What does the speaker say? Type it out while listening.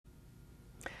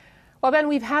Well, Ben,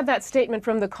 we've had that statement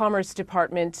from the Commerce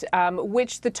Department,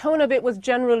 which the tone of it was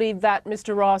generally that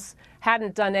Mr. Ross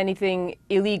hadn't done anything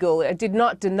illegal. It did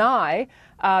not deny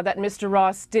that Mr.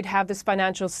 Ross did have this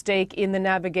financial stake in the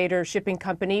Navigator shipping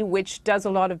company, which does a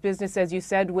lot of business, as you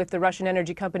said, with the Russian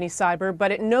energy company Sibur.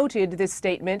 But it noted this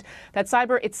statement that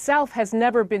Sibur itself has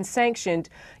never been sanctioned,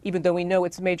 even though we know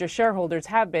its major shareholders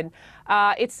have been.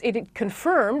 It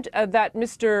confirmed that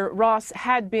Mr. Ross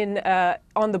had been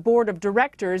on the board of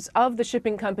directors of the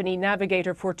shipping company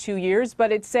Navigator for 2 years,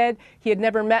 but it said he had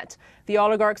never met the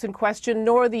oligarchs in question,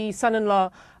 nor the son-in-law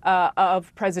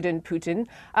of President Putin.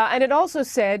 And it also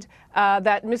said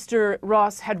that Mr.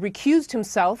 Ross had recused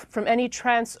himself from any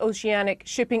transoceanic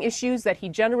shipping issues, that he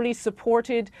generally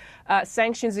supported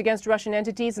sanctions against Russian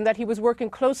entities, and that he was working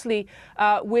closely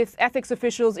with ethics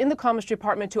officials in the Commerce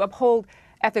Department to uphold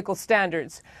ethical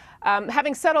standards.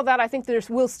 Having said all that, I think there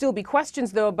will still be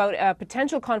questions, though, about a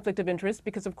potential conflict of interest,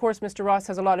 because, of course, Mr. Ross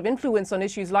has a lot of influence on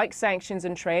issues like sanctions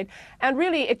and trade. And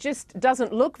really, it just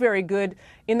doesn't look very good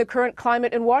in the current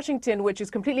climate in Washington, which is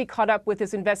completely caught up with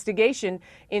this investigation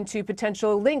into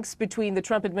potential links between the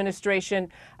Trump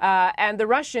administration and the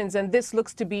Russians. And this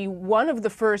looks to be one of the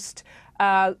first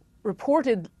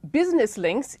reported business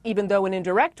links, even though an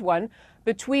indirect one,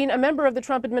 between a member of the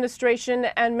Trump administration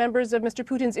and members of Mr.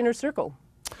 Putin's inner circle.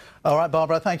 All right,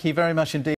 Barbara, thank you very much indeed.